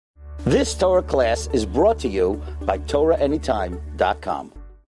This Torah class is brought to you by TorahAnytime.com.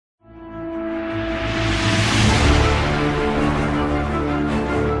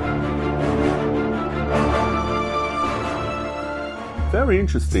 Very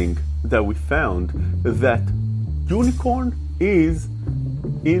interesting that we found that unicorn is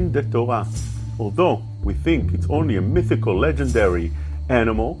in the Torah. Although we think it's only a mythical, legendary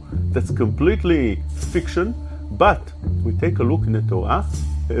animal that's completely fiction, but we take a look in the Torah,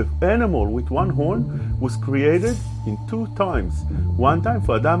 an animal with one horn was created in 2 times. One time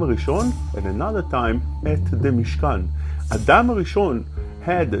for Adam Rishon and another time at the Mishkan. Adam Rishon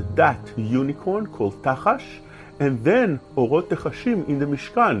had that unicorn called Tachash, and then Orot Techashim in the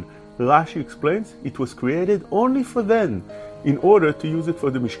Mishkan. Rashi explains it was created only for them in order to use it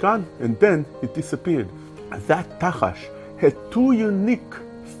for the Mishkan, and then it disappeared. That Tachash had 2 unique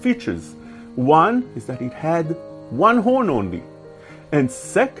features. One is that it had one horn only. And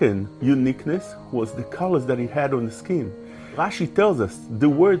second uniqueness was the colors that it had on the skin. Rashi tells us the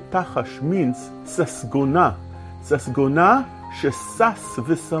word Tachash means sasgona. Sasgona shesas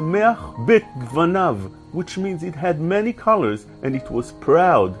v'sameach begvanav, which means it had many colors and it was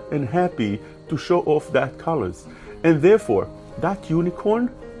proud and happy to show off that colors. And therefore, that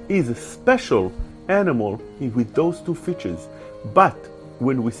unicorn is a special animal with those 2 features. But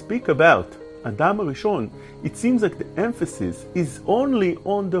when we speak about Adam Rishon, it seems like the emphasis is only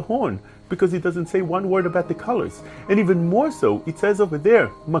on the horn, because it doesn't say one word about the colors. And even more so, it says over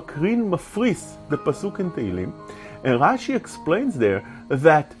there, Makrin Mafris, the Pasuk in Tehillim. And Rashi explains there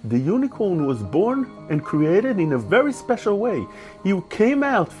that the unicorn was born and created in a very special way. He came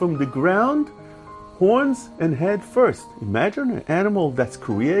out from the ground, horns and head first. Imagine an animal that's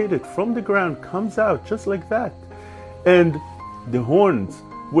created from the ground comes out just like that. And the horns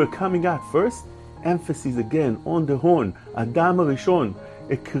were coming out first. Emphasis again on the horn. Adam Rishon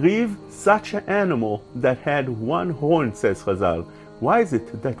ekriv such an animal that had one horn, says Chazal. Why is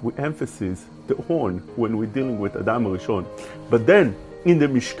it that we emphasize the horn when we're dealing with Adam Rishon? But then in the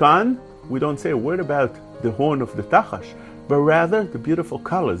Mishkan, we don't say a word about the horn of the Tachash, but rather the beautiful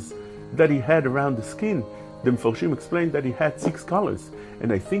colors that he had around the skin. The Mefarshim explained that he had 6 colors.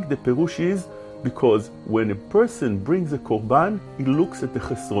 And I think the Perush is because when a person brings a korban, he looks at the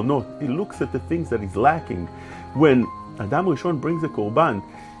chesronot, he looks at the things that is lacking. When Adam Rishon brings a korban,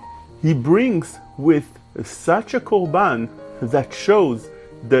 he brings with such a korban that shows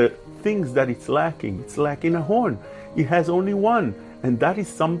the things that it's lacking. It's lacking a horn. He has only one. And that is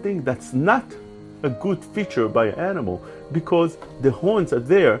something that's not a good feature by an animal, because the horns are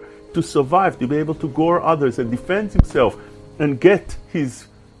there to survive, to be able to gore others and defend himself and get his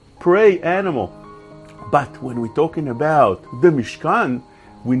prey animal. But when we're talking about the Mishkan,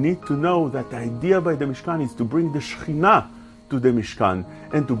 we need to know that the idea by the Mishkan is to bring the Shekhinah to the Mishkan.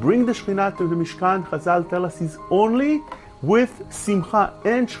 And to bring the Shekhinah to the Mishkan, Chazal tell us, is only with Simcha.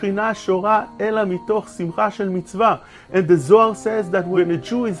 En Shekhinah shora ela mitoch Simcha shel mitzvah. And the Zohar says that when a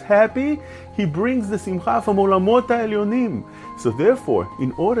Jew is happy, he brings the Simcha from Olamot HaElyonim. So therefore,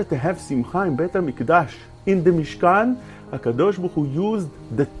 in order to have Simcha in Beit HaMikdash, in the Mishkan, HaKadosh Baruch Hu used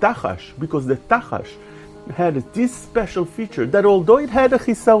the Tachash, because the Tachash had this special feature that although it had a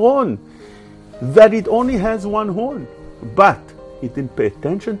chisaron, that it only has one horn, but he didn't pay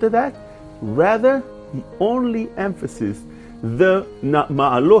attention to that. Rather, he only emphasized the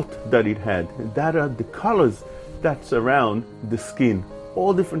ma'alot that it had, that are the colors that surround the skin,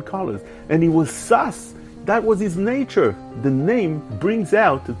 all different colors. And he was sas. That was his nature. The name brings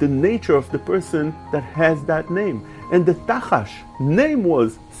out the nature of the person that has that name. And the Tachash name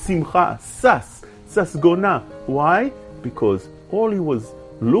was Simcha, Sas, Sasgona. Why? Because all he was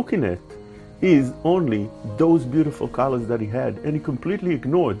looking at is only those beautiful colors that he had, and he completely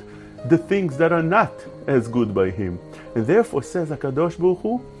ignored the things that are not as good by him. And therefore, says HaKadosh Baruch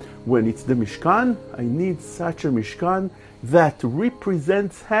Hu, when it's the Mishkan, I need such a Mishkan that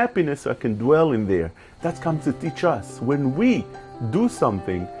represents happiness so I can dwell in there. That comes to teach us. When we do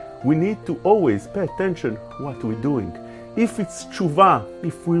something, we need to always pay attention what we're doing. If it's tshuva,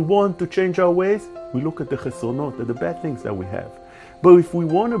 if we want to change our ways, we look at the chesronot, at the bad things that we have. But if we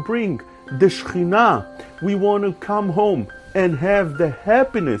want to bring the Shekhinah, we want to come home and have the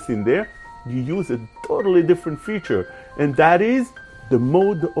happiness in there, you use a totally different feature. And that is the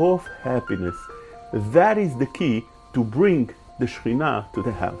mode of happiness. That is the key to bring the Shekhinah to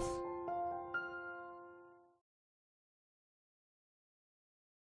the house.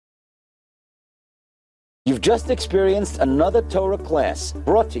 You've just experienced another Torah class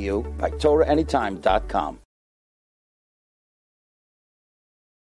brought to you by TorahAnytime.com.